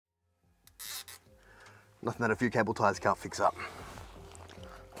Nothing that a few cable ties can't fix up.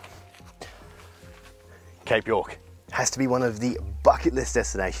 Cape York has to be one of the bucket list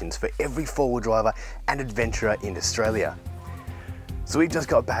destinations for every four-wheel driver and adventurer in Australia. So we've just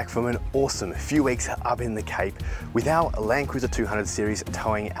got back from an awesome few weeks up in the Cape with our Land Cruiser 200 series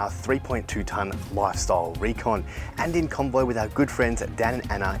towing our 3.2 tonne lifestyle Recon, and in convoy with our good friends Dan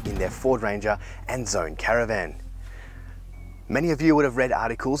and Anna in their Ford Ranger and Zone Caravan. Many of you would have read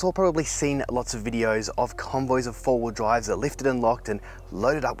articles or probably seen lots of videos of convoys of four-wheel drives that are lifted and locked and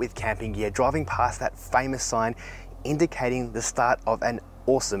loaded up with camping gear driving past that famous sign indicating the start of an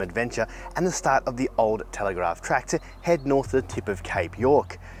awesome adventure and the start of the Old Telegraph Track to head north to the tip of Cape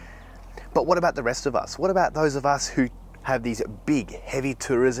York. But what about the rest of us? What about those of us who have these big heavy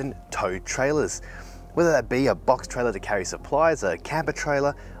tourers and tow trailers? Whether that be a box trailer to carry supplies, a camper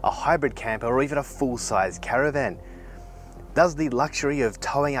trailer, a hybrid camper, or even a full-size caravan. Does the luxury of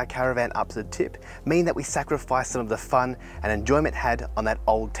towing our caravan up to the tip mean that we sacrifice some of the fun and enjoyment had on that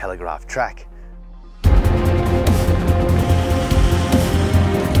Old Telegraph Track?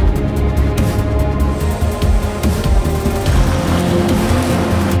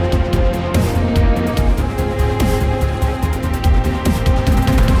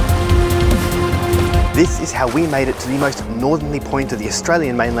 This is how we made it to the most northerly point of the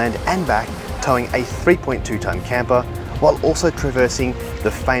Australian mainland and back, towing a 3.2 tonne camper, while also traversing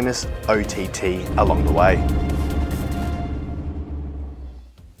the famous OTT along the way.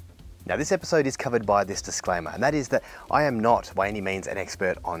 Now this episode is covered by this disclaimer, and that is that I am not by any means an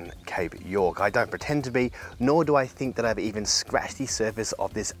expert on Cape York. I don't pretend to be, nor do I think that I've even scratched the surface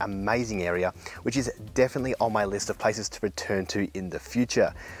of this amazing area, which is definitely on my list of places to return to in the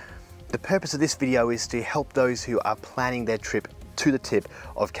future. The purpose of this video is to help those who are planning their trip to the tip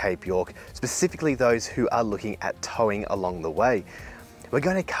of Cape York, specifically those who are looking at towing along the way. We're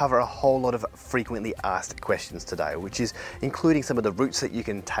going to cover a whole lot of frequently asked questions today, which is including some of the routes that you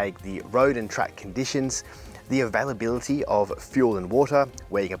can take, the road and track conditions, the availability of fuel and water,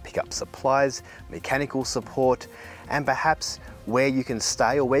 where you can pick up supplies, mechanical support, and perhaps where you can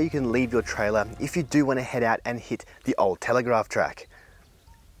stay or where you can leave your trailer if you do want to head out and hit the Old Telegraph Track.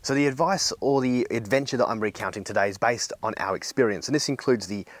 So the advice or the adventure that I'm recounting today is based on our experience, and this includes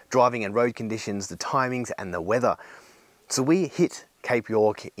the driving and road conditions, the timings and the weather. So we hit Cape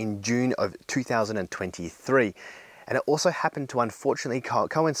York in June of 2023, and it also happened to unfortunately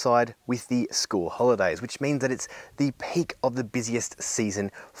coincide with the school holidays, which means that it's the peak of the busiest season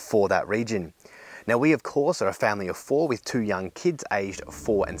for that region. Now we of course are a family of four with two young kids aged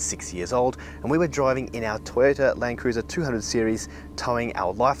 4 and 6 years old, and we were driving in our Toyota Land Cruiser 200 series towing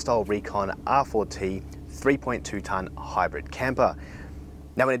our lifestyle Recon R4T 3.2 tonne hybrid camper.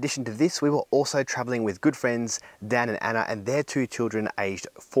 Now in addition to this, we were also travelling with good friends Dan and Anna and their two children aged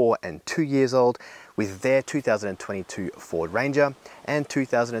 4 and 2 years old with their 2022 Ford Ranger and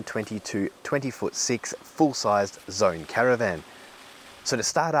 2022 20'6" full-sized Zone Caravan. So to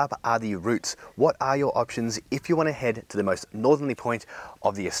start up are the routes. What are your options if you want to head to the most northerly point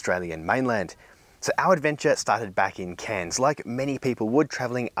of the Australian mainland? So our adventure started back in Cairns, like many people would,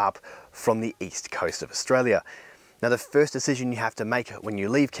 travelling up from the east coast of Australia. Now the first decision you have to make when you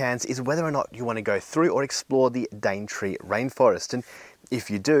leave Cairns is whether or not you want to go through or explore the Daintree rainforest. And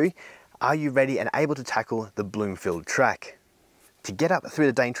if you do, are you ready and able to tackle the Bloomfield track? To get up through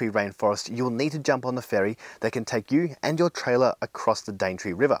the Daintree rainforest, you'll need to jump on the ferry that can take you and your trailer across the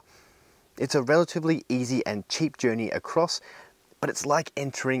Daintree River. It's a relatively easy and cheap journey across, but it's like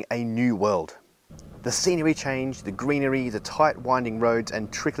entering a new world. The scenery change, the greenery, the tight winding roads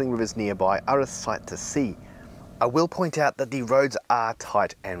and trickling rivers nearby are a sight to see. I will point out that the roads are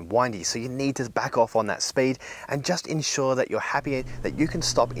tight and windy, so you need to back off on that speed and just ensure that you're happy that you can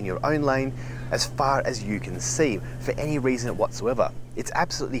stop in your own lane as far as you can see for any reason whatsoever. It's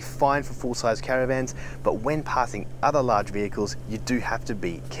absolutely fine for full-size caravans, but when passing other large vehicles, you do have to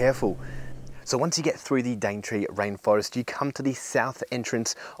be careful. So once you get through the Daintree rainforest, you come to the south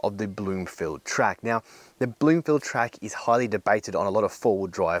entrance of the Bloomfield track. Now, the Bloomfield track is highly debated on a lot of four-wheel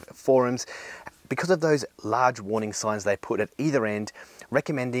drive forums, because of those large warning signs they put at either end,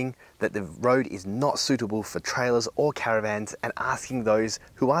 recommending that the road is not suitable for trailers or caravans and asking those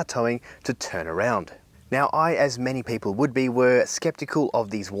who are towing to turn around. Now I, as many people would be, were skeptical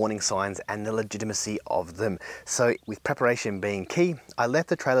of these warning signs and the legitimacy of them. So with preparation being key, I left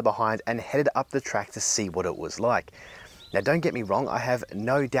the trailer behind and headed up the track to see what it was like. Now don't get me wrong, I have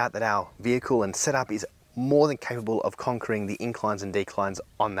no doubt that our vehicle and setup is more than capable of conquering the inclines and declines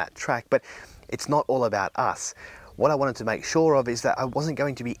on that track, but it's not all about us. What I wanted to make sure of is that I wasn't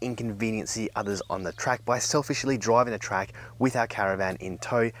going to be inconveniencing others on the track by selfishly driving the track with our caravan in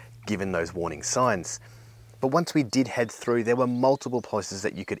tow, given those warning signs. But once we did head through, there were multiple places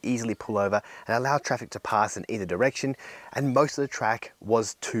that you could easily pull over and allow traffic to pass in either direction, and most of the track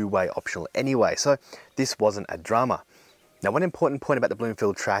was two-way optional anyway, so this wasn't a drama. Now, one important point about the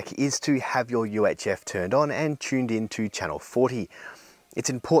Bloomfield track is to have your UHF turned on and tuned in to channel 40.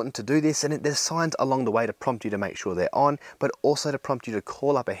 It's important to do this, and there's signs along the way to prompt you to make sure they're on, but also to prompt you to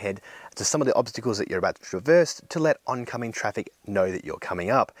call up ahead to some of the obstacles that you're about to traverse to let oncoming traffic know that you're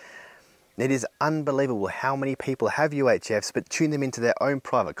coming up. It is unbelievable how many people have UHFs but tune them into their own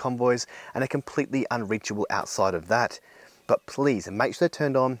private convoys and are completely unreachable outside of that. But please make sure they're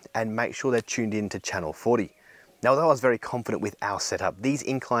turned on and make sure they're tuned in to channel 40. Now, although I was very confident with our setup, these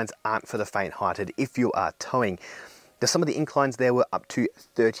inclines aren't for the faint-hearted if you are towing. Some of the inclines there were up to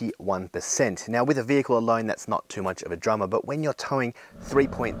 31%. Now, with a vehicle alone, that's not too much of a drama, but when you're towing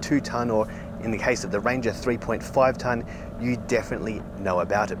 3.2 tonne, or in the case of the Ranger, 3.5 tonne, you definitely know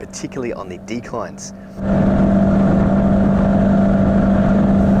about it, particularly on the declines.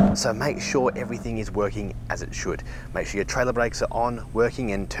 So make sure everything is working as it should. Make sure your trailer brakes are on,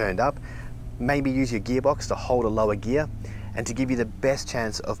 working and turned up. Maybe use your gearbox to hold a lower gear and to give you the best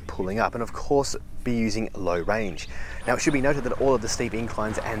chance of pulling up, and of course be using low range. Now, it should be noted that all of the steep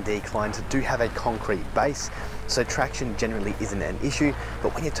inclines and declines do have a concrete base, so traction generally isn't an issue,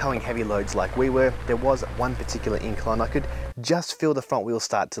 but when you're towing heavy loads like we were, there was one particular incline I could just feel the front wheels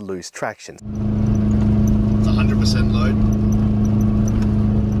start to lose traction. It's 100% load.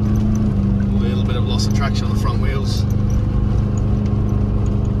 A little bit of loss of traction on the front wheels.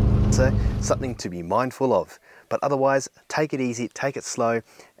 So something to be mindful of, but otherwise take it easy, take it slow,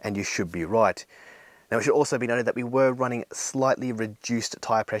 and you should be right. Now, it should also be noted that we were running slightly reduced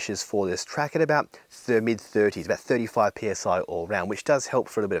tyre pressures for this track at about mid-30s, about 35 psi all round, which does help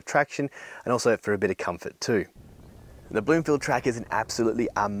for a bit of traction and also for a bit of comfort too. The Bloomfield track is an absolutely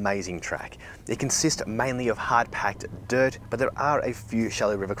amazing track. It consists mainly of hard-packed dirt, but there are a few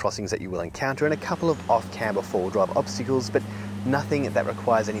shallow river crossings that you will encounter and a couple of off-camber four-wheel drive obstacles, but nothing that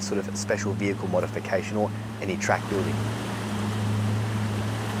requires any sort of special vehicle modification or any track building.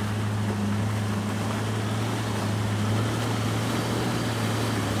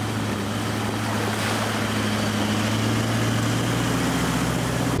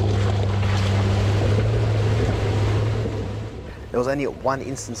 There was only one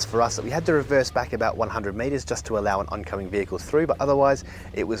instance for us that we had to reverse back about 100 metres just to allow an oncoming vehicle through, but otherwise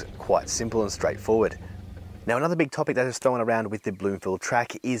it was quite simple and straightforward. Now, another big topic that is thrown around with the Bloomfield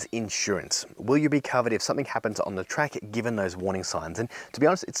track is insurance. Will you be covered if something happens on the track given those warning signs? And to be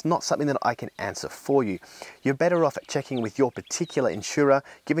honest, it's not something that I can answer for you. You're better off checking with your particular insurer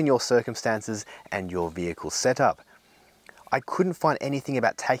given your circumstances and your vehicle setup. I couldn't find anything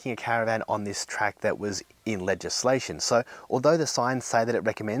about taking a caravan on this track that was in legislation. So although the signs say that it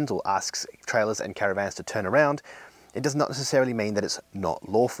recommends or asks trailers and caravans to turn around, it does not necessarily mean that it's not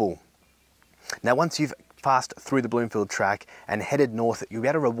lawful. Now, once you've passed through the Bloomfield track and headed north, you'll be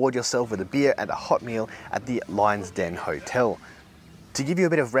able to reward yourself with a beer and a hot meal at the Lion's Den Hotel. To give you a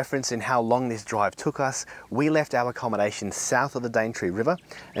bit of reference in how long this drive took us, we left our accommodation south of the Daintree River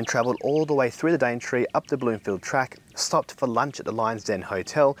and travelled all the way through the Daintree up the Bloomfield track, stopped for lunch at the Lion's Den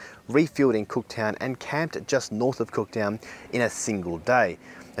Hotel, refuelled in Cooktown and camped just north of Cooktown in a single day.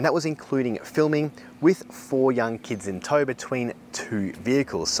 And that was including filming with 4 young kids in tow between 2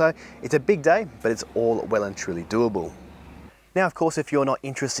 vehicles. So it's a big day, but it's all well and truly doable. Now, of course, if you're not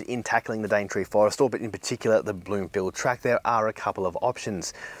interested in tackling the Daintree Forest, or but in particular the Bloomfield track, there are a couple of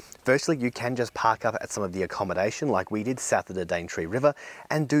options. Firstly, you can just park up at some of the accommodation like we did south of the Daintree River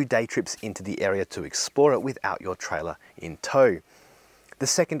and do day trips into the area to explore it without your trailer in tow. The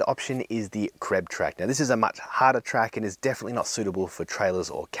second option is the Creb track. Now, this is a much harder track and is definitely not suitable for trailers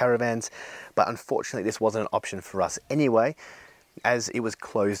or caravans, but unfortunately this wasn't an option for us anyway, as it was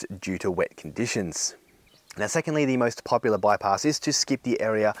closed due to wet conditions. Now, secondly, the most popular bypass is to skip the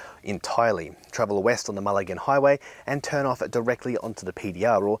area entirely, travel west on the Mulligan Highway and turn off directly onto the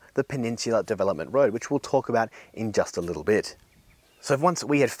PDR, or the Peninsula Development Road, which we'll talk about in just a little bit. So once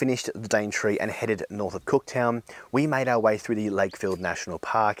we had finished the Daintree and headed north of Cooktown, we made our way through the Lakefield National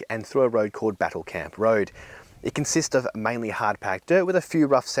Park and through a road called Battle Camp Road. It consists of mainly hard-packed dirt with a few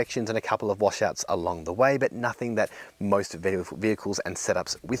rough sections and a couple of washouts along the way, but nothing that most vehicles and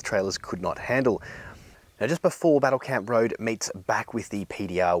setups with trailers could not handle. Now, just before Battle Camp Road meets back with the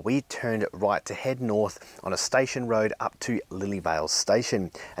PDR, we turned right to head north on a station road up to Lilyvale Station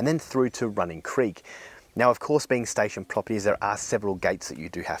and then through to Running Creek. Now, of course, being station properties, there are several gates that you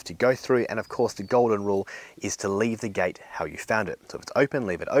do have to go through, and of course the golden rule is to leave the gate how you found it. So if it's open,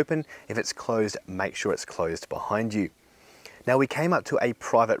 leave it open. If it's closed, make sure it's closed behind you. Now we came up to a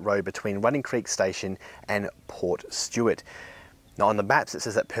private road between Running Creek Station and Port Stewart. Now on the maps it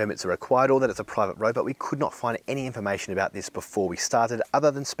says that permits are required or that it's a private road, but we could not find any information about this before we started,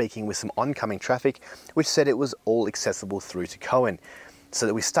 other than speaking with some oncoming traffic which said it was all accessible through to Coen. So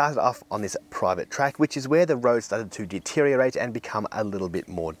that we started off on this private track, which is where the road started to deteriorate and become a little bit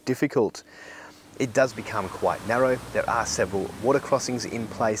more difficult. It does become quite narrow, there are several water crossings in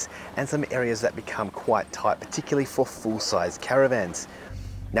place and some areas that become quite tight, particularly for full-size caravans.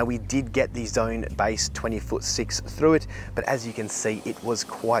 Now we did get the zone base 20'6" through it, but as you can see it was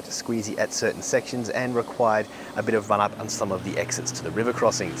quite squeezy at certain sections and required a bit of run up on some of the exits to the river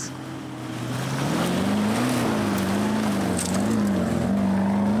crossings.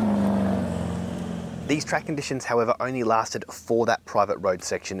 These track conditions, however, only lasted for that private road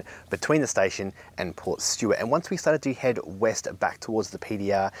section between the station and Port Stewart. And once we started to head west back towards the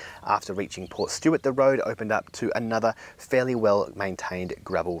PDR after reaching Port Stewart, the road opened up to another fairly well maintained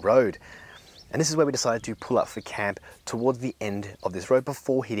gravel road. And this is where we decided to pull up for camp towards the end of this road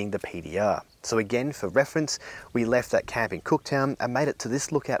before hitting the PDR. So again, for reference, we left that camp in Cooktown and made it to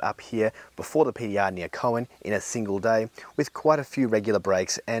this lookout up here before the PDR near Coen in a single day, with quite a few regular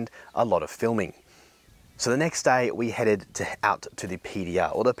breaks and a lot of filming. So the next day we headed out to the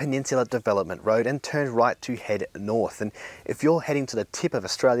PDR, or the Peninsula Development Road, and turned right to head north. And if you're heading to the tip of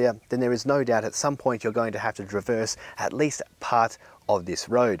Australia, then there is no doubt at some point you're going to have to traverse at least part of this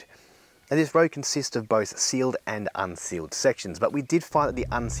road. Now this road consists of both sealed and unsealed sections, but we did find that the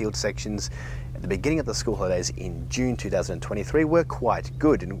unsealed sections at the beginning of the school holidays in June 2023 were quite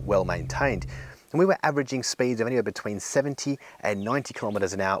good and well maintained. And we were averaging speeds of anywhere between 70 and 90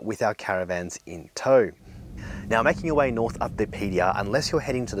 kilometers an hour with our caravans in tow. Now making your way north up the PDR, unless you're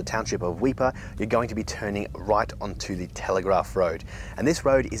heading to the township of Weipa, you're going to be turning right onto the Telegraph Road. And this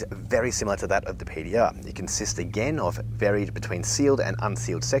road is very similar to that of the PDR. It consists again of varied between sealed and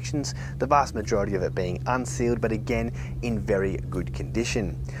unsealed sections, the vast majority of it being unsealed, but again in very good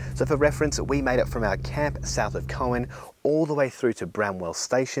condition. So for reference, we made it from our camp south of Coen all the way through to Bramwell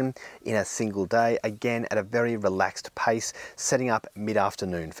Station in a single day, again at a very relaxed pace, setting up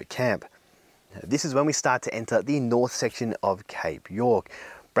mid-afternoon for camp. This is when we start to enter the north section of Cape York.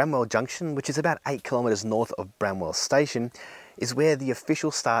 Bramwell Junction, which is about 8 kilometres north of Bramwell Station, is where the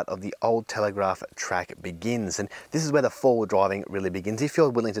official start of the Old Telegraph Track begins. And this is where the forward driving really begins if you're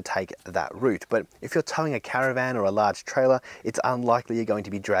willing to take that route. But if you're towing a caravan or a large trailer, it's unlikely you're going to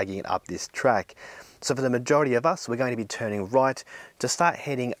be dragging it up this track. So for the majority of us, we're going to be turning right to start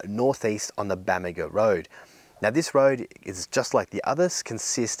heading northeast on the Bamaga Road. Now this road is just like the others,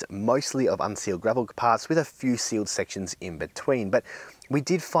 consists mostly of unsealed gravel parts with a few sealed sections in between, but we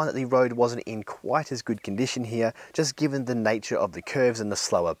did find that the road wasn't in quite as good condition here, just given the nature of the curves and the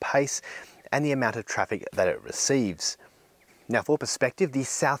slower pace and the amount of traffic that it receives. Now for perspective, the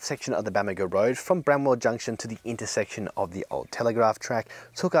south section of the Bamaga Road from Bramwell Junction to the intersection of the Old Telegraph Track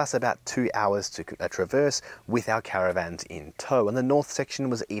took us about 2 hours to traverse with our caravans in tow, and the north section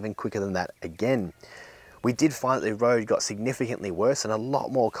was even quicker than that again. We did find that the road got significantly worse and a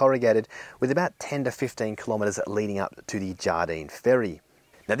lot more corrugated, with about 10 to 15 kilometres leading up to the Jardine Ferry.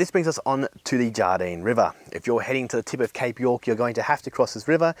 Now this brings us on to the Jardine River. If you're heading to the tip of Cape York, you're going to have to cross this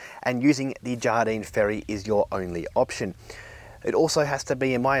river, and using the Jardine Ferry is your only option. It also has to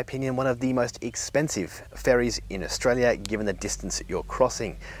be, in my opinion, one of the most expensive ferries in Australia, given the distance you're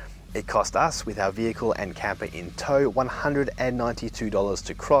crossing. It cost us, with our vehicle and camper in tow, $192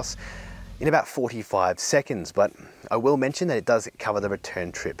 to cross in about 45 seconds, but I will mention that it does cover the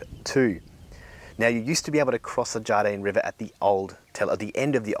return trip too. Now you used to be able to cross the Jardine River at the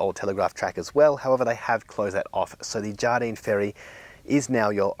end of the Old Telegraph Track as well, however they have closed that off, so the Jardine Ferry is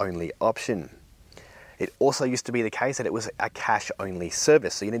now your only option. It also used to be the case that it was a cash-only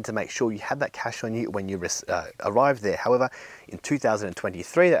service, so you need to make sure you had that cash on you when you arrived there. However, in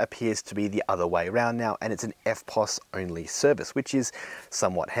 2023, that appears to be the other way around now, and it's an FPOS-only service, which is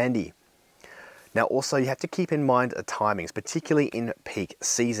somewhat handy. Now also you have to keep in mind the timings, particularly in peak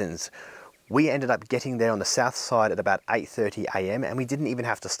seasons. We ended up getting there on the south side at about 8:30 AM, and we didn't even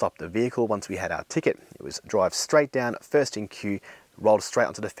have to stop the vehicle once we had our ticket. It was drive straight down, first in queue, rolled straight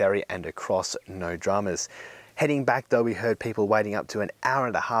onto the ferry and across, no dramas. Heading back though, we heard people waiting up to an hour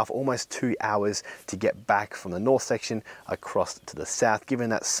and a half, almost 2 hours to get back from the north section across to the south, given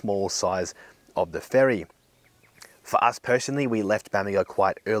that small size of the ferry. For us personally, we left Bamaga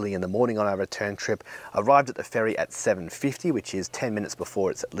quite early in the morning on our return trip, arrived at the ferry at 7:50, which is 10 minutes before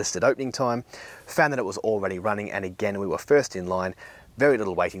its listed opening time, found that it was already running, and again we were first in line, very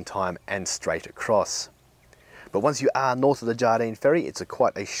little waiting time and straight across. But once you are north of the Jardine Ferry, it's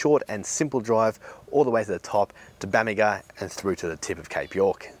quite a short and simple drive all the way to the top to Bamaga and through to the tip of Cape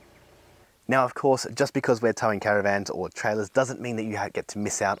York. Now, of course, just because we're towing caravans or trailers doesn't mean that you get to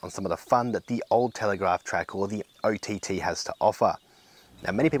miss out on some of the fun that the Old Telegraph Track or the OTT has to offer.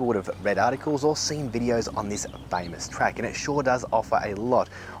 Now, many people would have read articles or seen videos on this famous track, and it sure does offer a lot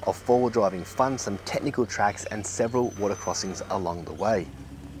of forward driving fun, some technical tracks and several water crossings along the way.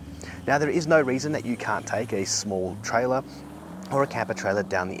 Now, there is no reason that you can't take a small trailer or a camper trailer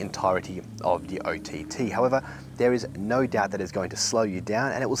down the entirety of the OTT. However, there is no doubt that it's going to slow you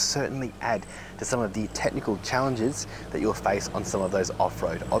down, and it will certainly add to some of the technical challenges that you'll face on some of those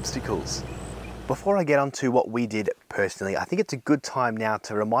off-road obstacles. Before I get on to what we did personally, I think it's a good time now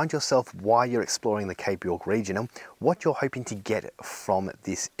to remind yourself why you're exploring the Cape York region and what you're hoping to get from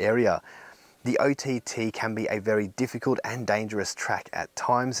this area. The OTT can be a very difficult and dangerous track at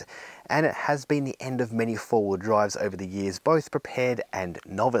times, and it has been the end of many forward drives over the years, both prepared and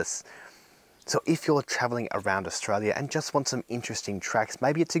novice. So if you're traveling around Australia and just want some interesting tracks,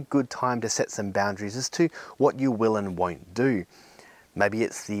 maybe it's a good time to set some boundaries as to what you will and won't do. Maybe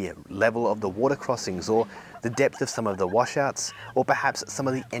it's the level of the water crossings or the depth of some of the washouts, or perhaps some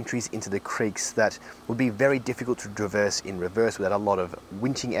of the entries into the creeks that would be very difficult to traverse in reverse without a lot of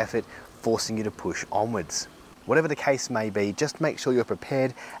winching effort, forcing you to push onwards. Whatever the case may be, just make sure you're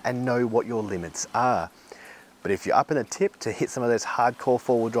prepared and know what your limits are. But if you're up in the tip to hit some of those hardcore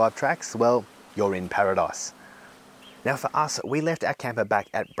forward drive tracks, well, you're in paradise. Now for us, we left our camper back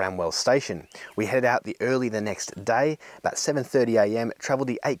at Bramwell Station. We headed out early the next day, about 7:30 AM, travelled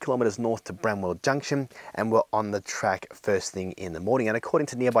the 8 kilometres north to Bramwell Junction, and were on the track first thing in the morning. And according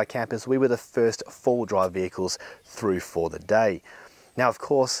to nearby campers, we were the first four-wheel drive vehicles through for the day. Now, of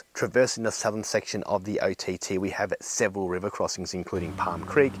course, traversing the southern section of the OTT, we have several river crossings, including Palm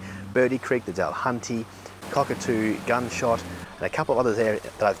Creek, Birdie Creek, the Dalhunty, Cockatoo, Gunshot, and a couple of others there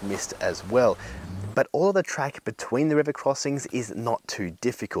that I've missed as well. But all of the track between the river crossings is not too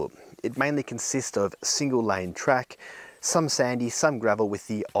difficult. It mainly consists of single lane track, some sandy, some gravel with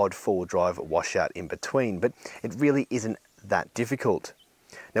the odd four-wheel drive washout in between, but it really isn't that difficult.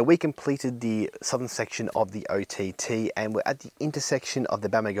 Now, we completed the southern section of the OTT and we're at the intersection of the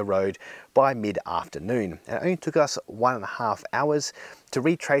Bamaga Road by mid-afternoon. And it only took us 1.5 hours to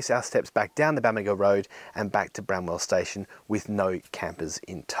retrace our steps back down the Bamaga Road and back to Bramwell Station with no campers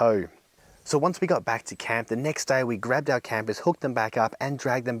in tow. So once we got back to camp, the next day we grabbed our campers, hooked them back up and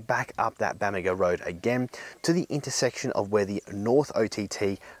dragged them back up that Bamaga Road again to the intersection of where the North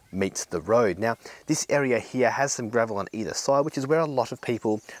OTT meets the road. Now, this area here has some gravel on either side, which is where a lot of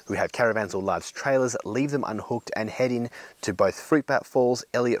people who have caravans or large trailers leave them unhooked and head in to both Fruitbat Falls,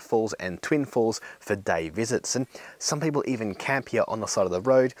 Elliot Falls and Twin Falls for day visits. And some people even camp here on the side of the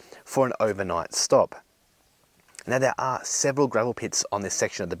road for an overnight stop. Now, there are several gravel pits on this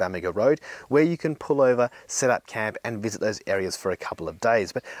section of the Bamaga Road where you can pull over, set up camp and visit those areas for a couple of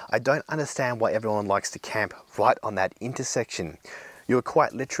days. But I don't understand why everyone likes to camp right on that intersection. You're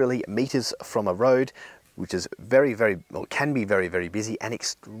quite literally meters from a road which is can be very busy and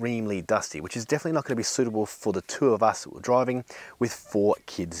extremely dusty, which is definitely not going to be suitable for the two of us driving with 4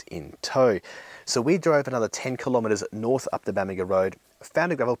 kids in tow. So we drove another 10 kilometers north up the Bamaga Road,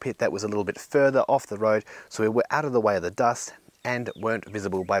 found a gravel pit that was a little bit further off the road, so we were out of the way of the dust and weren't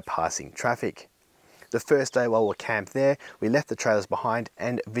visible by passing traffic. The first day while we were camped there, we left the trailers behind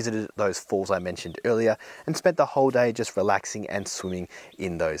and visited those falls I mentioned earlier and spent the whole day just relaxing and swimming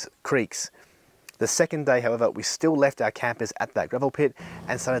in those creeks. The second day, however, we still left our campers at that gravel pit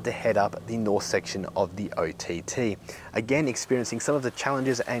and started to head up the north section of the OTT, again experiencing some of the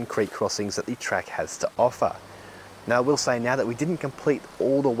challenges and creek crossings that the track has to offer. Now, I will say now that we didn't complete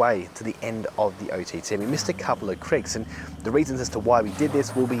all the way to the end of the OTT. We missed a couple of creeks, and the reasons as to why we did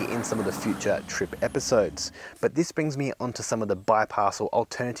this will be in some of the future trip episodes. But this brings me onto some of the bypass or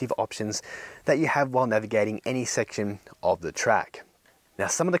alternative options that you have while navigating any section of the track. Now,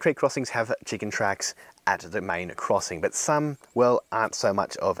 some of the creek crossings have chicken tracks at the main crossing, but some, well, aren't so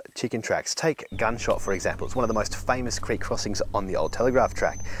much of chicken tracks. Take Gunshot, for example. It's one of the most famous creek crossings on the Old Telegraph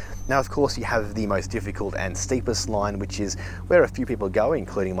Track. Now, of course, you have the most difficult and steepest line, which is where a few people go,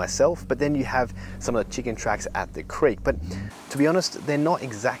 including myself, but then you have some of the chicken tracks at the creek. But to be honest, they're not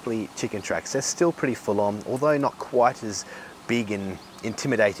exactly chicken tracks. They're still pretty full on, although not quite as big and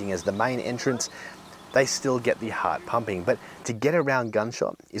intimidating as the main entrance. They still get the heart pumping, but to get around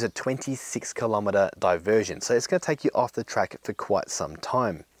Gunshot is a 26 kilometer diversion, so it's going to take you off the track for quite some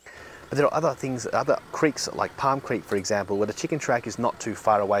time. But there are other creeks like Palm Creek, for example, where the chicken track is not too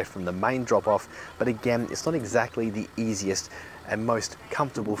far away from the main drop-off, but again, it's not exactly the easiest and most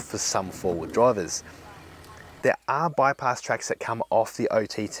comfortable for some forward drivers. There are bypass tracks that come off the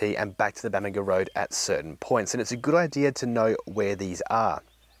OTT and back to the Bamaga Road at certain points, and it's a good idea to know where these are.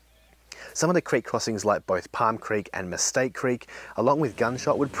 Some of the creek crossings like both Palm Creek and Mistake Creek, along with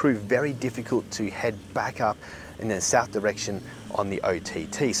Gunshot, would prove very difficult to head back up in the south direction on the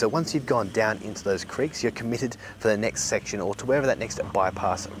OTT. So once you've gone down into those creeks, you're committed for the next section or to wherever that next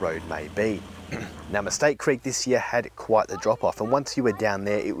bypass road may be. Now, Mistake Creek this year had quite the drop off, and once you were down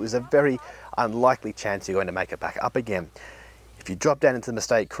there, it was a very unlikely chance you're going to make it back up again. If you drop down into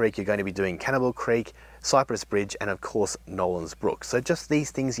Mistake Creek, you're going to be doing Cannibal Creek, Cypress Bridge, and of course Nolan's Brook. So just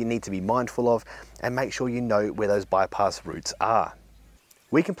these things you need to be mindful of and make sure you know where those bypass routes are.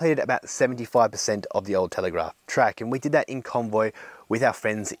 We completed about 75% of the Old Telegraph Track, and we did that in convoy with our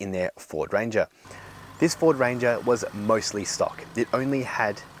friends in their Ford Ranger. This Ford Ranger was mostly stock. It only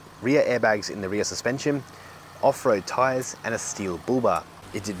had rear airbags in the rear suspension, off-road tyres, and a steel bull bar.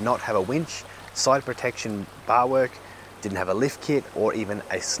 It did not have a winch, side protection bar work, didn't have a lift kit or even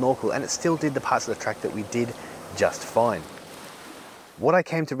a snorkel, and it still did the parts of the track that we did just fine. What I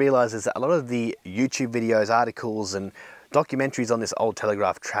came to realise is that a lot of the YouTube videos, articles and documentaries on this Old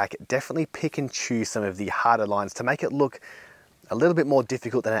Telegraph Track definitely pick and choose some of the harder lines to make it look a little bit more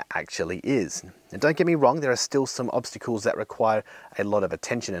difficult than it actually is. And don't get me wrong, there are still some obstacles that require a lot of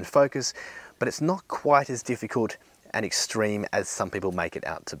attention and focus, but it's not quite as difficult and extreme as some people make it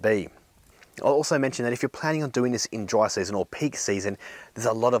out to be. I'll also mention that if you're planning on doing this in dry season or peak season, there's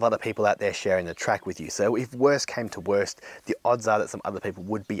a lot of other people out there sharing the track with you. So if worst came to worst, the odds are that some other people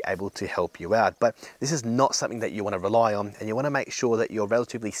would be able to help you out. But this is not something that you want to rely on, and you want to make sure that you're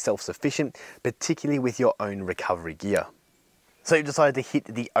relatively self-sufficient, particularly with your own recovery gear. So you've decided to hit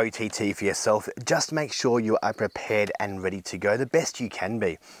the OTT for yourself. Just make sure you are prepared and ready to go the best you can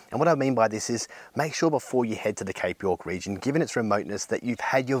be. And what I mean by this is make sure before you head to the Cape York region, given its remoteness, that you've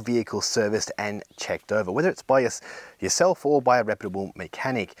had your vehicle serviced and checked over, whether it's by yourself or by a reputable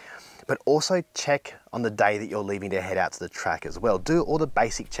mechanic. But also check on the day that you're leaving to head out to the track as well. Do all the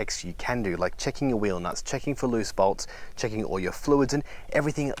basic checks you can do, like checking your wheel nuts, checking for loose bolts, checking all your fluids, and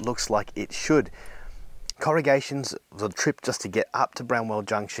everything looks like it should. Corrugations, the trip just to get up to Bramwell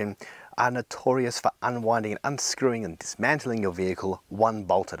Junction, are notorious for unwinding and unscrewing and dismantling your vehicle one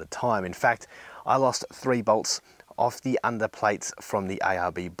bolt at a time. In fact, I lost 3 bolts off the underplates from the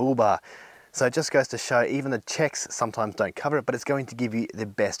ARB bull bar. So it just goes to show even the checks sometimes don't cover it, but it's going to give you the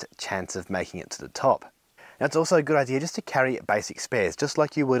best chance of making it to the top. Now, it's also a good idea just to carry basic spares, just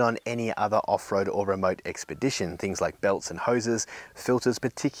like you would on any other off-road or remote expedition. Things like belts and hoses, filters,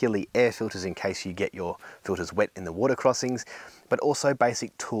 particularly air filters in case you get your filters wet in the water crossings, but also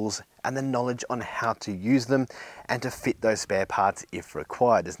basic tools and the knowledge on how to use them and to fit those spare parts if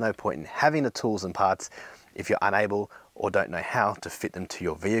required. There's no point in having the tools and parts if you're unable or don't know how to fit them to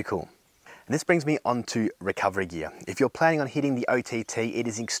your vehicle. And this brings me on to recovery gear. If you're planning on hitting the OTT, it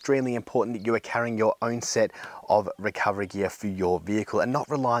is extremely important that you are carrying your own set of recovery gear for your vehicle and not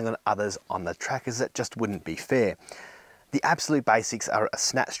relying on others on the track, as that just wouldn't be fair. The absolute basics are a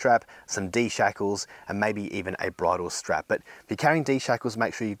snatch strap, some D-shackles, and maybe even a bridle strap. But if you're carrying D-shackles,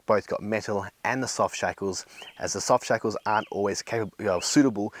 make sure you've both got metal and the soft shackles, as the soft shackles aren't always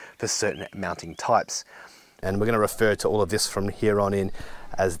suitable for certain mounting types. And we're going to refer to all of this from here on in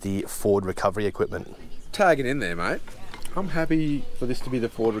as the Ford recovery equipment. Tag it in there, mate. I'm happy for this to be the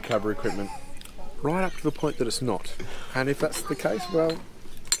Ford recovery equipment right up to the point that it's not. And if that's the case, well, it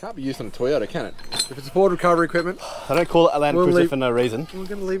can't be used on a Toyota, can it? If it's a Ford recovery equipment, I don't call it a Land Cruiser for no reason. We're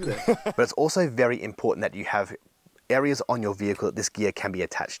going to leave it there. But it's also very important that you have areas on your vehicle that this gear can be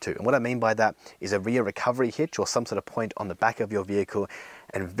attached to. And what I mean by that is a rear recovery hitch or some sort of point on the back of your vehicle,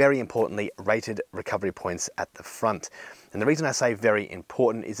 and very importantly, rated recovery points at the front. And the reason I say very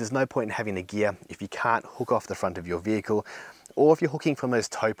important is there's no point in having the gear if you can't hook off the front of your vehicle, or if you're hooking from those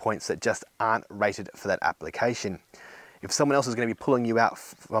tow points that just aren't rated for that application. If someone else is going to be pulling you out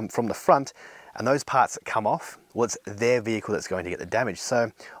from the front and those parts come off, well, it's their vehicle that's going to get the damage.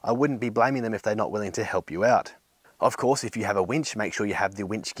 So I wouldn't be blaming them if they're not willing to help you out. Of course, if you have a winch, make sure you have the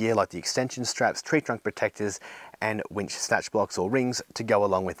winch gear like the extension straps, tree trunk protectors, and winch snatch blocks or rings to go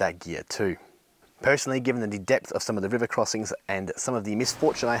along with that gear too. Personally, given the depth of some of the river crossings and some of the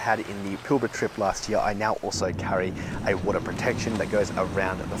misfortune I had in the Pilbara trip last year, I now also carry a water protection that goes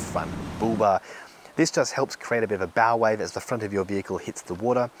around the front bull bar. This just helps create a bit of a bow wave as the front of your vehicle hits the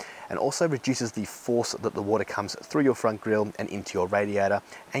water, and also reduces the force that the water comes through your front grille and into your radiator,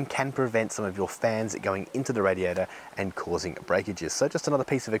 and can prevent some of your fans going into the radiator and causing breakages. So just another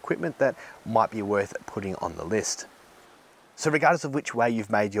piece of equipment that might be worth putting on the list. So regardless of which way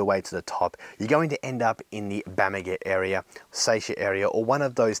you've made your way to the top, you're going to end up in the Bamaga area, Seisha area, or one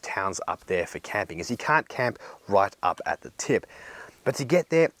of those towns up there for camping, as you can't camp right up at the tip. But to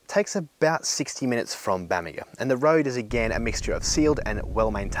get there takes about 60 minutes from Bamaga, and the road is again a mixture of sealed and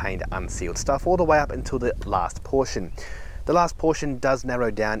well-maintained unsealed stuff all the way up until the last portion. The last portion does narrow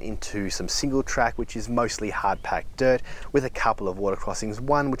down into some single track, which is mostly hard-packed dirt, with a couple of water crossings,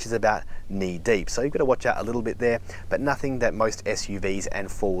 one which is about knee deep. So you've got to watch out a little bit there, but nothing that most SUVs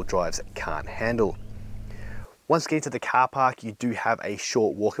and four-wheel drives can't handle. Once getting to the car park, you do have a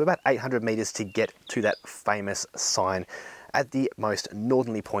short walk of about 800 meters to get to that famous sign at the most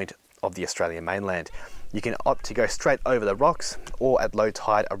northerly point of the Australian mainland. You can opt to go straight over the rocks or at low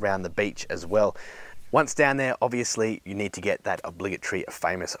tide around the beach as well. Once down there, obviously, you need to get that obligatory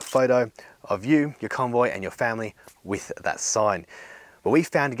famous photo of you, your convoy, and your family with that sign. But we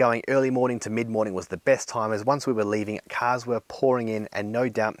found going early morning to mid-morning was the best time, as once we were leaving, cars were pouring in, and no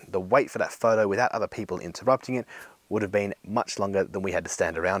doubt the wait for that photo without other people interrupting it would have been much longer than we had to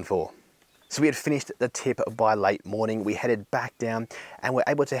stand around for. So we had finished the tip by late morning. We headed back down and were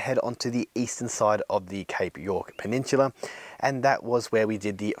able to head onto the eastern side of the Cape York Peninsula, and that was where we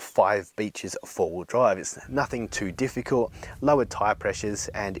did the 5 beaches four-wheel drive. It's nothing too difficult, lowered tire pressures,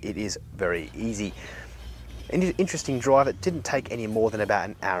 and it is very easy. An interesting drive. It didn't take any more than about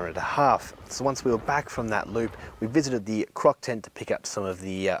an hour and a half. So once we were back from that loop, we visited the croc tent to pick up some of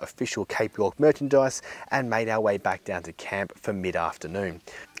the official Cape York merchandise and made our way back down to camp for mid-afternoon.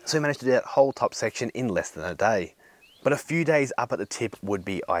 So we managed to do that whole top section in less than a day. But a few days up at the tip would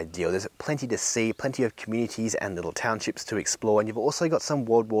be ideal. There's plenty to see, plenty of communities and little townships to explore, and you've also got some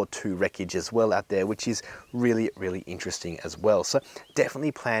World War II wreckage as well out there, which is really, really interesting as well. So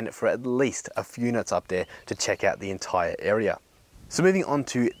definitely plan for at least a few nights up there to check out the entire area. So moving on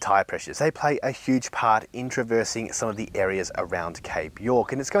to tyre pressures, they play a huge part in traversing some of the areas around Cape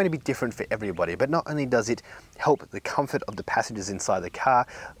York, and it's going to be different for everybody. But not only does it help the comfort of the passengers inside the car,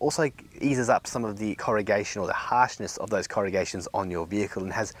 also eases up some of the corrugation or the harshness of those corrugations on your vehicle,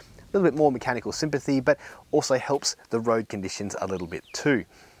 and has a little bit more mechanical sympathy, but also helps the road conditions a little bit too.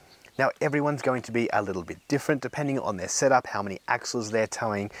 Now, everyone's going to be a little bit different depending on their setup, how many axles they're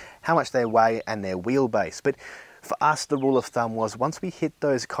towing, how much they weigh, and their wheelbase. But for us, the rule of thumb was once we hit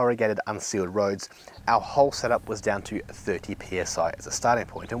those corrugated unsealed roads, our whole setup was down to 30 psi as a starting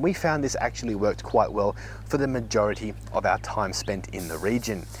point. And we found this actually worked quite well for the majority of our time spent in the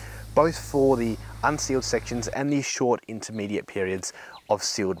region, both for the unsealed sections and the short intermediate periods of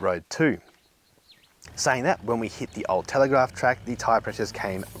sealed road too. Saying that, when we hit the Old Telegraph Track, the tyre pressures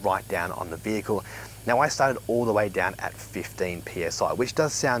came right down on the vehicle. Now, I started all the way down at 15 psi, which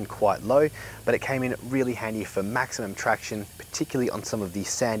does sound quite low, but it came in really handy for maximum traction, particularly on some of the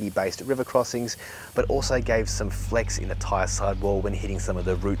sandy-based river crossings, but also gave some flex in the tyre sidewall when hitting some of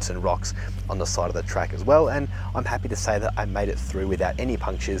the roots and rocks on the side of the track as well. And I'm happy to say that I made it through without any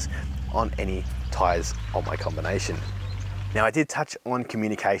punctures on any tyres on my combination. Now, I did touch on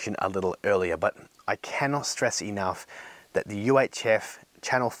communication a little earlier, but I cannot stress enough that the UHF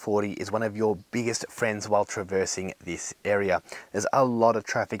Channel 40 is one of your biggest friends while traversing this area. There's a lot of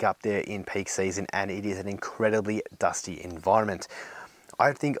traffic up there in peak season, and it is an incredibly dusty environment.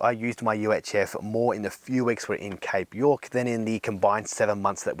 I think I used my UHF more in the few weeks we're in Cape York than in the combined 7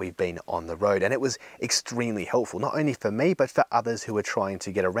 months that we've been on the road, and it was extremely helpful, not only for me, but for others who were trying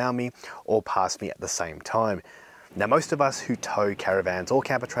to get around me or past me at the same time. Now, most of us who tow caravans or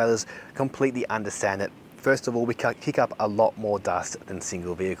camper trailers completely understand that first of all, we kick up a lot more dust than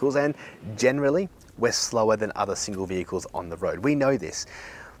single vehicles, and generally we're slower than other single vehicles on the road. We know this,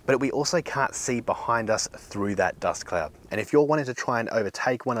 but we also can't see behind us through that dust cloud. And if you're wanting to try and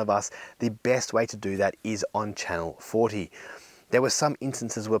overtake one of us, the best way to do that is on Channel 40. There were some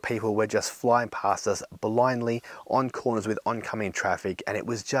instances where people were just flying past us blindly on corners with oncoming traffic, and it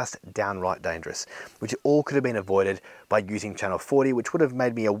was just downright dangerous, which all could have been avoided by using Channel 40, which would have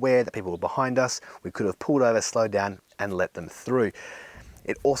made me aware that people were behind us. We could have pulled over, slowed down, and let them through.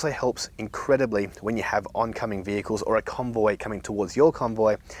 It also helps incredibly when you have oncoming vehicles or a convoy coming towards your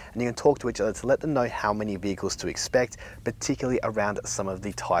convoy, and you can talk to each other to let them know how many vehicles to expect, particularly around some of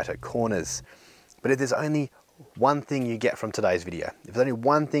the tighter corners. But if there's only one thing you get from today's video, if there's only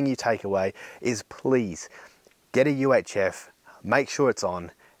one thing you take away, is please get a UHF, make sure it's on,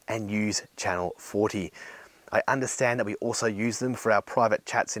 and use Channel 40. I understand that we also use them for our private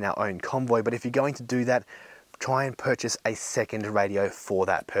chats in our own convoy, but if you're going to do that, try and purchase a second radio for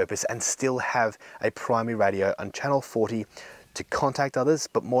that purpose and still have a primary radio on Channel 40 to contact others,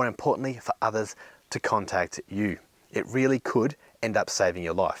 but more importantly for others to contact you. It really could end up saving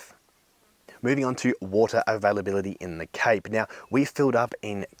your life. Moving on to water availability in the Cape. Now, we filled up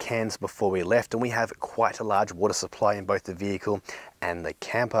in cans before we left, and we have quite a large water supply in both the vehicle and the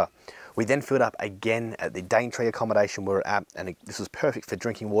camper. We then filled up again at the Daintree accommodation we were at, and this was perfect for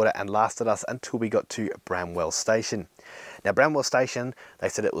drinking water and lasted us until we got to Bramwell Station. Now, Bramwell Station, they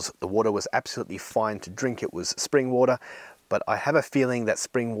said the water was absolutely fine to drink. It was spring water, but I have a feeling that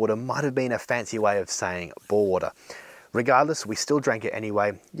spring water might have been a fancy way of saying bore water. Regardless, we still drank it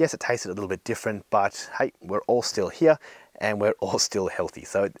anyway. Yes, it tasted a little bit different, but hey, we're all still here and we're all still healthy,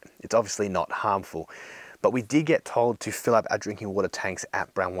 so it's obviously not harmful. But we did get told to fill up our drinking water tanks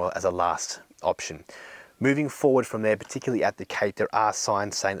at Bramwell as a last option. Moving forward from there, particularly at the Cape, there are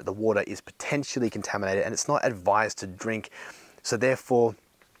signs saying that the water is potentially contaminated and it's not advised to drink. So therefore,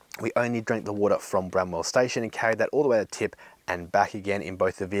 we only drank the water from Bramwell Station and carried that all the way to Tip and back again in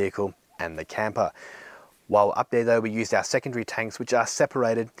both the vehicle and the camper. While up there though, we used our secondary tanks, which are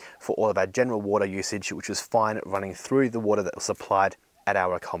separated for all of our general water usage, which was fine running through the water that was supplied at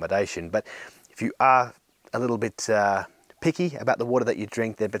our accommodation. But if you are a little bit picky about the water that you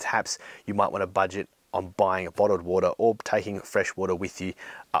drink, then perhaps you might want to budget on buying bottled water or taking fresh water with you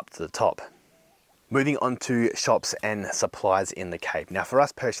up to the top. Moving on to shops and supplies in the Cape. Now, for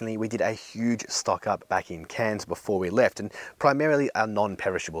us personally, we did a huge stock up back in cans before we left, and primarily our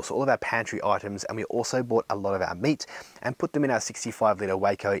non-perishable, so all of our pantry items, and we also bought a lot of our meat and put them in our 65-litre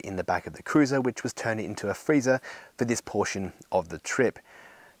Waco in the back of the cruiser, which was turned into a freezer for this portion of the trip.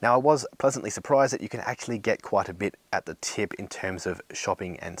 Now, I was pleasantly surprised that you can actually get quite a bit at the Tip in terms of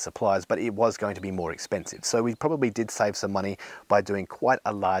shopping and supplies, but it was going to be more expensive. So we probably did save some money by doing quite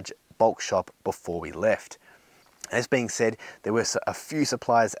a large bulk shop before we left. As being said, there were a few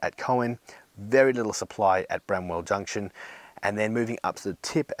supplies at Cohen, very little supply at Bramwell Junction, and then moving up to the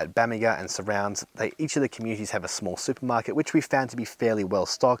Tip at Bamaga and surrounds, each of the communities have a small supermarket, which we found to be fairly well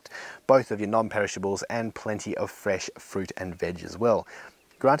stocked, both of your non-perishables and plenty of fresh fruit and veg as well.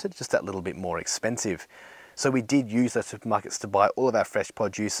 Granted, just that little bit more expensive. So we did use those supermarkets to buy all of our fresh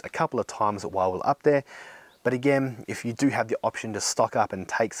produce a couple of times while we were up there. But again, if you do have the option to stock up and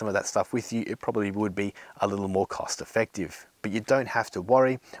take some of that stuff with you, it probably would be a little more cost effective. But you don't have to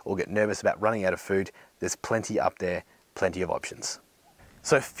worry or get nervous about running out of food. There's plenty up there, plenty of options.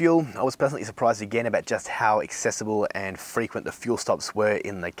 So fuel, I was pleasantly surprised again about just how accessible and frequent the fuel stops were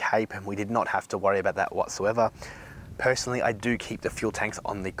in the Cape, and we did not have to worry about that whatsoever. Personally, I do keep the fuel tanks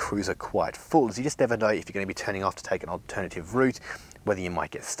on the cruiser quite full, as you just never know if you're going to be turning off to take an alternative route, whether you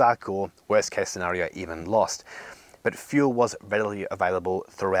might get stuck or, worst case scenario, even lost. But fuel was readily available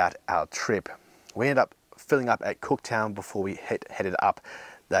throughout our trip. We ended up filling up at Cooktown before we headed up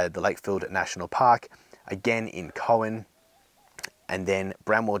the Lakefield National Park, again in Cohen, and then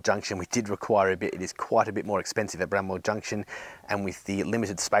Bramwell Junction. We did require a bit, it is quite a bit more expensive at Bramwell Junction, and with the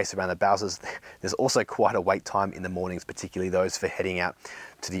limited space around the Bowsers, there's also quite a wait time in the mornings, particularly those for heading out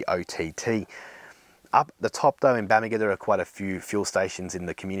to the OTT. Up the top though in Bamaga, there are quite a few fuel stations in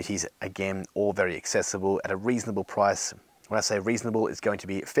the communities, again, all very accessible at a reasonable price. When I say reasonable, it's going to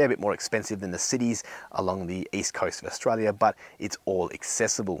be a fair bit more expensive than the cities along the east coast of Australia, but it's all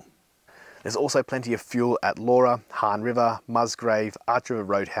accessible. There's also plenty of fuel at Laura, Hahn River, Musgrave, Archer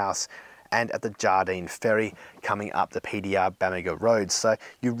Roadhouse, and at the Jardine Ferry coming up the PDR Bamaga Road, so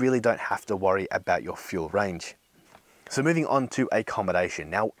you really don't have to worry about your fuel range. So moving on to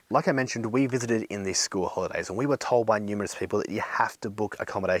accommodation. Now, like I mentioned, we visited in the school holidays, and we were told by numerous people that you have to book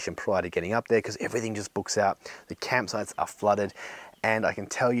accommodation prior to getting up there because everything just books out, the campsites are flooded, and I can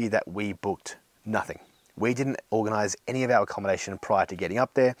tell you that we booked nothing. We didn't organise any of our accommodation prior to getting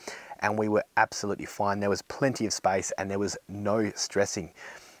up there, and we were absolutely fine. There was plenty of space and there was no stressing.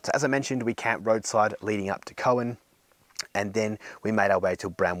 So as I mentioned, we camped roadside leading up to Cohen, and then we made our way to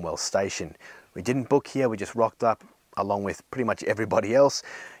Bramwell Station. We didn't book here, we just rocked up along with pretty much everybody else.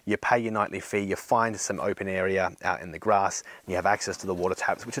 You pay your nightly fee, you find some open area out in the grass, and you have access to the water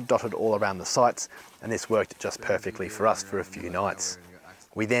taps, which are dotted all around the sites, and this worked just perfectly for us for a few nights.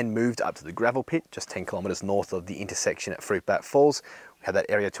 We then moved up to the gravel pit, just 10 kilometres north of the intersection at Fruitbat Falls. We had that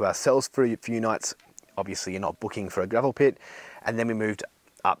area to ourselves for a few nights. Obviously, you're not booking for a gravel pit. And then we moved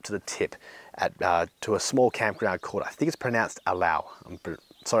up to the Tip at to a small campground called, I think it's pronounced Allow. I'm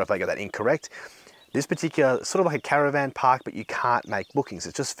sorry if I got that incorrect. This particular, sort of like a caravan park, but you can't make bookings.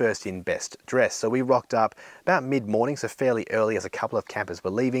 It's just first in, best dressed. So we rocked up about mid-morning, so fairly early as a couple of campers were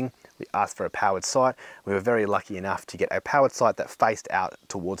leaving. We asked for a powered site. We were very lucky enough to get a powered site that faced out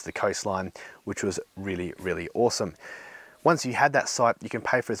towards the coastline, which was really, really awesome. Once you had that site, you can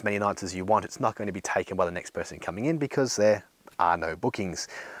pay for as many nights as you want. It's not going to be taken by the next person coming in because there are no bookings.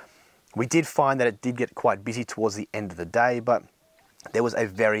 We did find that it did get quite busy towards the end of the day, but there was a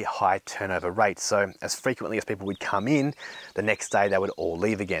very high turnover rate. So as frequently as people would come in, the next day they would all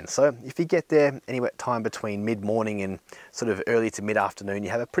leave again. So if you get there anywhere time between mid-morning and sort of early to mid-afternoon, you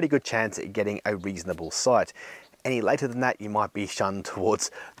have a pretty good chance at getting a reasonable site. Any later than that, you might be shunned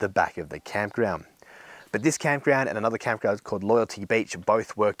towards the back of the campground. But this campground and another campground called Loyalty Beach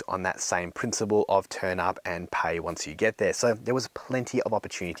both worked on that same principle of turn up and pay once you get there. So there was plenty of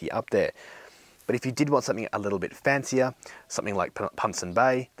opportunity up there. But if you did want something a little bit fancier, something like Punson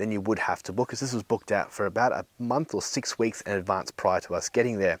Bay, then you would have to book, because this was booked out for about a month or 6 weeks in advance prior to us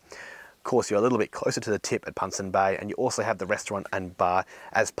getting there. Of course, you're a little bit closer to the tip at Punson Bay, and you also have the restaurant and bar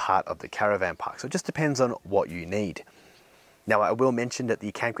as part of the caravan park. So it just depends on what you need. Now, I will mention that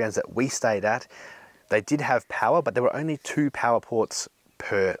the campgrounds that we stayed at, they did have power, but there were only 2 power ports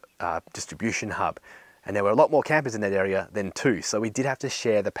per distribution hub. And there were a lot more campers in that area than 2, so we did have to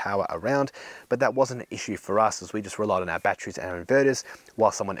share the power around, but that wasn't an issue for us, as we just relied on our batteries and our inverters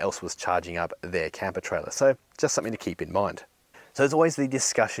while someone else was charging up their camper trailer. So just something to keep in mind. So there's always the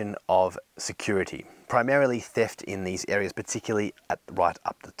discussion of security, primarily theft in these areas, particularly right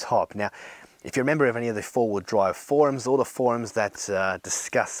up the top. Now, if you remember of any of the four-wheel drive forums, all the forums that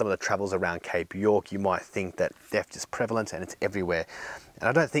discuss some of the travels around Cape York, you might think that theft is prevalent and it's everywhere. And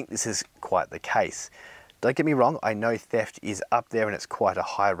I don't think this is quite the case. Don't get me wrong, I know theft is up there and it's quite a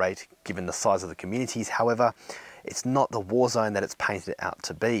high rate given the size of the communities. However, it's not the war zone that it's painted out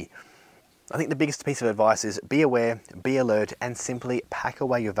to be. I think the biggest piece of advice is be aware, be alert, and simply pack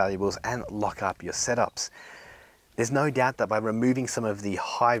away your valuables and lock up your setups. There's no doubt that by removing some of the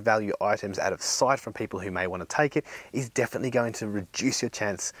high value items out of sight from people who may want to take it is definitely going to reduce your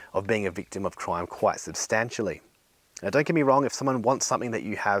chance of being a victim of crime quite substantially. Now, don't get me wrong, if someone wants something that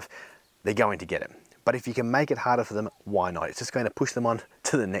you have, they're going to get it. But if you can make it harder for them, why not? It's just going to push them on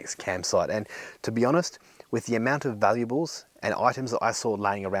to the next campsite. And to be honest, with the amount of valuables and items that I saw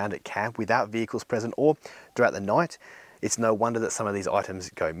laying around at camp without vehicles present or throughout the night, it's no wonder that some of these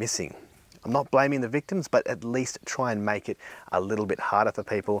items go missing. I'm not blaming the victims, but at least try and make it a little bit harder for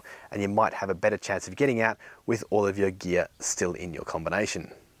people, and you might have a better chance of getting out with all of your gear still in your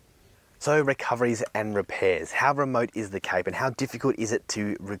combination. So recoveries and repairs. How remote is the Cape and how difficult is it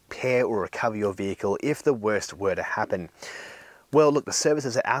to repair or recover your vehicle if the worst were to happen? Well, look, the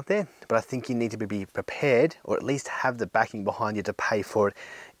services are out there, but I think you need to be prepared, or at least have the backing behind you to pay for it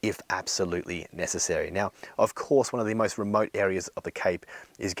if absolutely necessary. Now, of course, one of the most remote areas of the Cape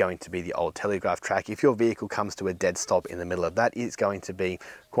is going to be the Old Telegraph Track. If your vehicle comes to a dead stop in the middle of that, it's going to be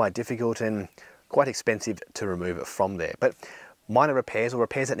quite difficult and quite expensive to remove it from there. But minor repairs or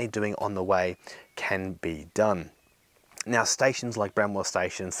repairs that need doing on the way can be done. Now, stations like Bramwell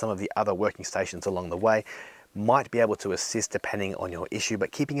Station, some of the other working stations along the way, might be able to assist depending on your issue,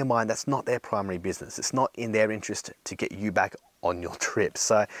 but keeping in mind that's not their primary business. It's not in their interest to get you back on your trip.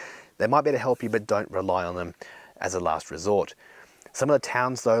 So they might be able to help you, but don't rely on them as a last resort. Some of the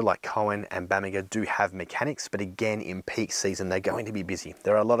towns though, like Cowan and Bamaga, do have mechanics, but again, in peak season, they're going to be busy.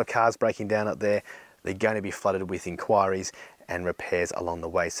 There are a lot of cars breaking down up there. They're going to be flooded with inquiries and repairs along the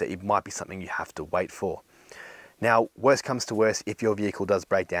way. So it might be something you have to wait for. Now, worst comes to worst, if your vehicle does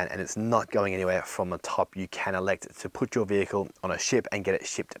break down and it's not going anywhere from the top, you can elect to put your vehicle on a ship and get it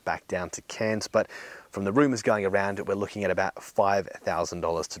shipped back down to Cairns. But from the rumours going around, we're looking at about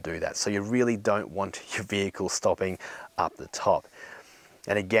 $5,000 to do that. So you really don't want your vehicle stopping up the top.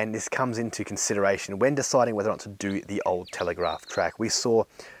 And again, this comes into consideration when deciding whether or not to do the Old Telegraph Track. We saw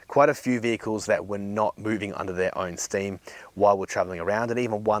quite a few vehicles that were not moving under their own steam while we're travelling around, and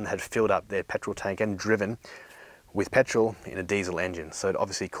even one had filled up their petrol tank and driven with petrol in a diesel engine. So it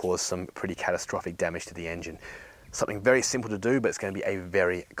obviously caused some pretty catastrophic damage to the engine. Something very simple to do, but it's going to be a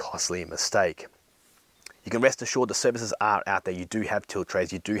very costly mistake. You can rest assured the services are out there. You do have tilt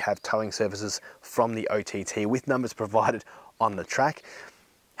trays, you do have towing services from the OTT with numbers provided on the track.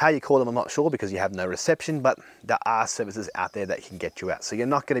 How you call them, I'm not sure because you have no reception, but there are services out there that can get you out. So you're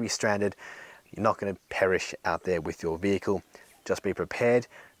not going to be stranded, you're not going to perish out there with your vehicle. Just be prepared,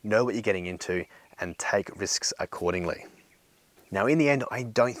 know what you're getting into, and take risks accordingly. Now, in the end, I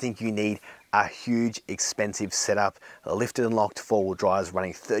don't think you need a huge expensive setup, lifted and locked four-wheel drives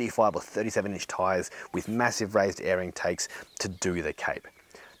running 35 or 37-inch tires with massive raised air intakes to do the Cape.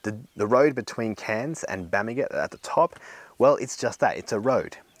 The road between Cairns and Bamaga at the top, well, it's just that, it's a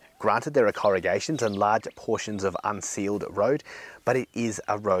road. Granted, there are corrugations and large portions of unsealed road, but it is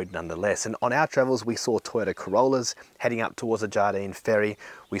a road nonetheless. And on our travels, we saw Toyota Corollas heading up towards the Jardine Ferry.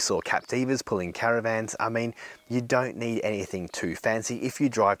 We saw Captivas pulling caravans. I mean, you don't need anything too fancy if you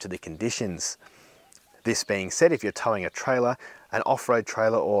drive to the conditions. This being said, if you're towing a trailer, an off-road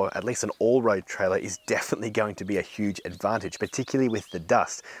trailer or at least an all-road trailer is definitely going to be a huge advantage, particularly with the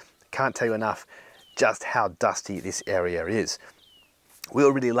dust. Can't tell you enough just how dusty this area is. We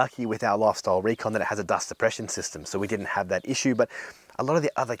were really lucky with our Lifestyle Recon that it has a dust suppression system, so we didn't have that issue, but a lot of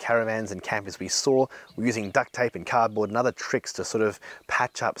the other caravans and campers we saw were using duct tape and cardboard and other tricks to sort of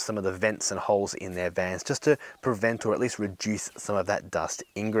patch up some of the vents and holes in their vans just to prevent or at least reduce some of that dust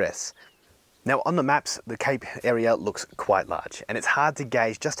ingress. Now on the maps, the Cape area looks quite large and it's hard to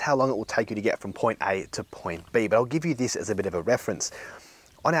gauge just how long it will take you to get from point A to point B, but I'll give you this as a bit of a reference.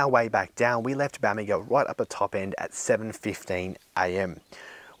 On our way back down, we left Bamaga right up the top end at 7:15 AM.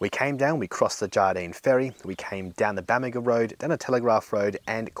 We came down, we crossed the Jardine Ferry, we came down the Bamaga Road, down the Telegraph Road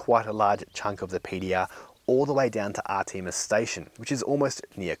and quite a large chunk of the PDR all the way down to Artemis Station, which is almost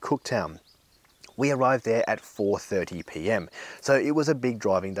near Cooktown. We arrived there at 4:30 PM. So it was a big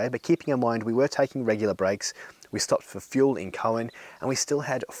driving day, but keeping in mind we were taking regular breaks, we stopped for fuel in Cohen and we still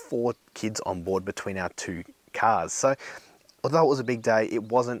had 4 kids on board between our 2 cars. So although it was a big day, it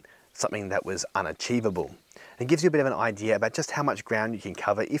wasn't something that was unachievable. It gives you a bit of an idea about just how much ground you can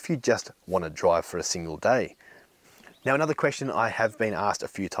cover if you just want to drive for a single day. Now another question I have been asked a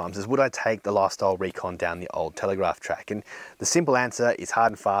few times is would I take the Lifestyle Recon down the Old Telegraph Track? And the simple answer is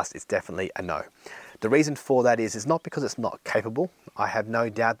hard and fast, it's definitely a no. The reason for that is not because it's not capable. I have no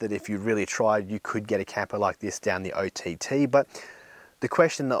doubt that if you really tried, you could get a camper like this down the OTT, but the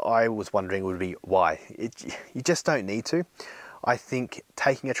question that I was wondering would be why? You just don't need to. I think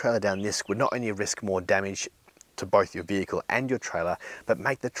taking a trailer down this would not only risk more damage to both your vehicle and your trailer, but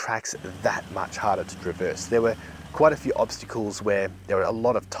make the tracks that much harder to traverse. There were quite a few obstacles where there were a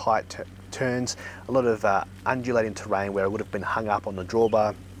lot of tight turns, a lot of undulating terrain where it would have been hung up on the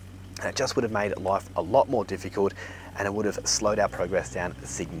drawbar, and it just would have made life a lot more difficult and it would have slowed our progress down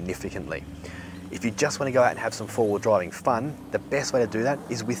significantly. If you just want to go out and have some four-wheel driving fun, the best way to do that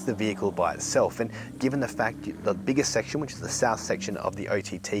is with the vehicle by itself. And given the fact the biggest section, which is the south section of the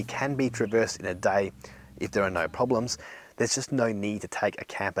OTT, can be traversed in a day if there are no problems, there's just no need to take a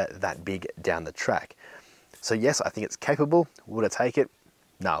camper that big down the track. So yes, I think it's capable. Would I take it?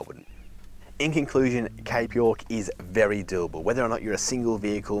 No, I wouldn't. In conclusion, Cape York is very doable. Whether or not you're a single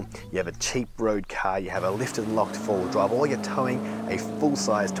vehicle, you have a cheap road car, you have a lifted and locked four-wheel drive, or you're towing a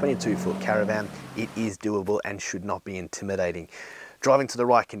full-size 22-foot caravan, it is doable and should not be intimidating. Driving to the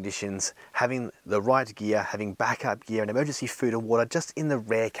right conditions, having the right gear, having backup gear and emergency food and water, just in the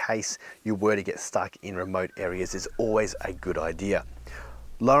rare case you were to get stuck in remote areas, is always a good idea.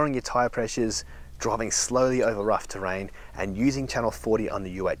 Lowering your tyre pressures, driving slowly over rough terrain and using channel 40 on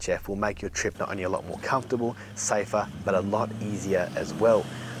the UHF will make your trip not only a lot more comfortable, safer, but a lot easier as well.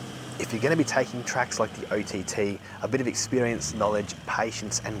 If you're going to be taking tracks like the OTT, a bit of experience, knowledge,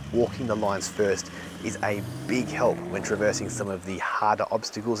 patience and walking the lines first is a big help when traversing some of the harder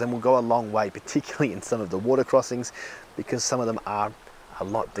obstacles and will go a long way, particularly in some of the water crossings, because some of them are a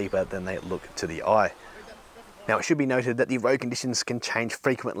lot deeper than they look to the eye. Now it should be noted that the road conditions can change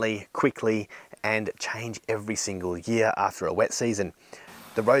frequently, quickly and change every single year after a wet season.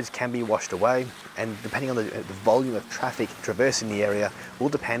 The roads can be washed away and depending on the volume of traffic traversing the area will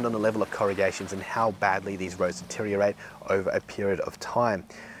depend on the level of corrugations and how badly these roads deteriorate over a period of time.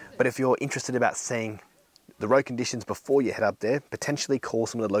 But if you're interested about seeing the road conditions before you head up there, potentially call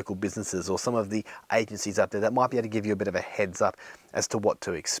some of the local businesses or some of the agencies up there that might be able to give you a bit of a heads up as to what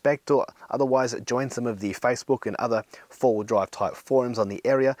to expect, or otherwise join some of the Facebook and other four-wheel drive type forums on the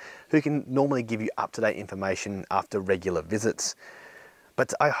area who can normally give you up-to-date information after regular visits.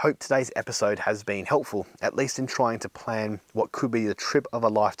 But I hope today's episode has been helpful, at least in trying to plan what could be the trip of a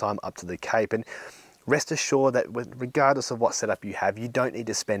lifetime up to the Cape. And rest assured that regardless of what setup you have, you don't need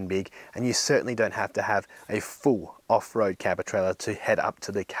to spend big and you certainly don't have to have a full off-road camper trailer to head up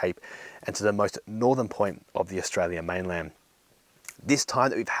to the Cape and to the most northern point of the Australian mainland. This time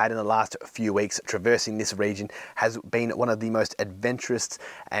that we've had in the last few weeks traversing this region has been one of the most adventurous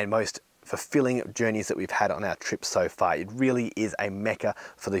and most fulfilling journeys that we've had on our trip so far. It really is a mecca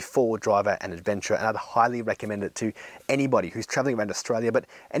for the four-wheel driver and adventurer, and I'd highly recommend it to anybody who's traveling around Australia, but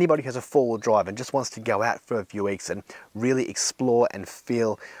anybody who has a four-wheel drive and just wants to go out for a few weeks and really explore and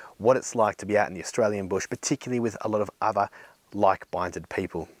feel what it's like to be out in the Australian bush, particularly with a lot of other like-minded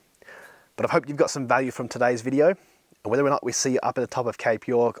people. But I hope you've got some value from today's video, and whether or not we see you up at the top of Cape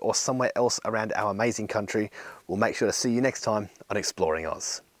York or somewhere else around our amazing country, we'll make sure to see you next time on Exploring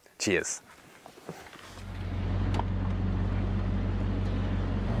Oz. Cheers.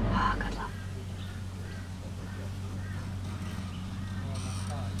 Oh, good luck.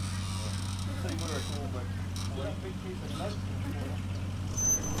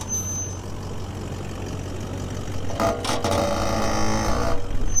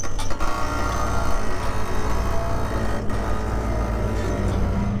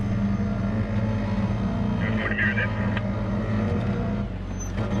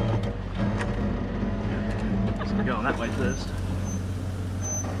 Going that way first.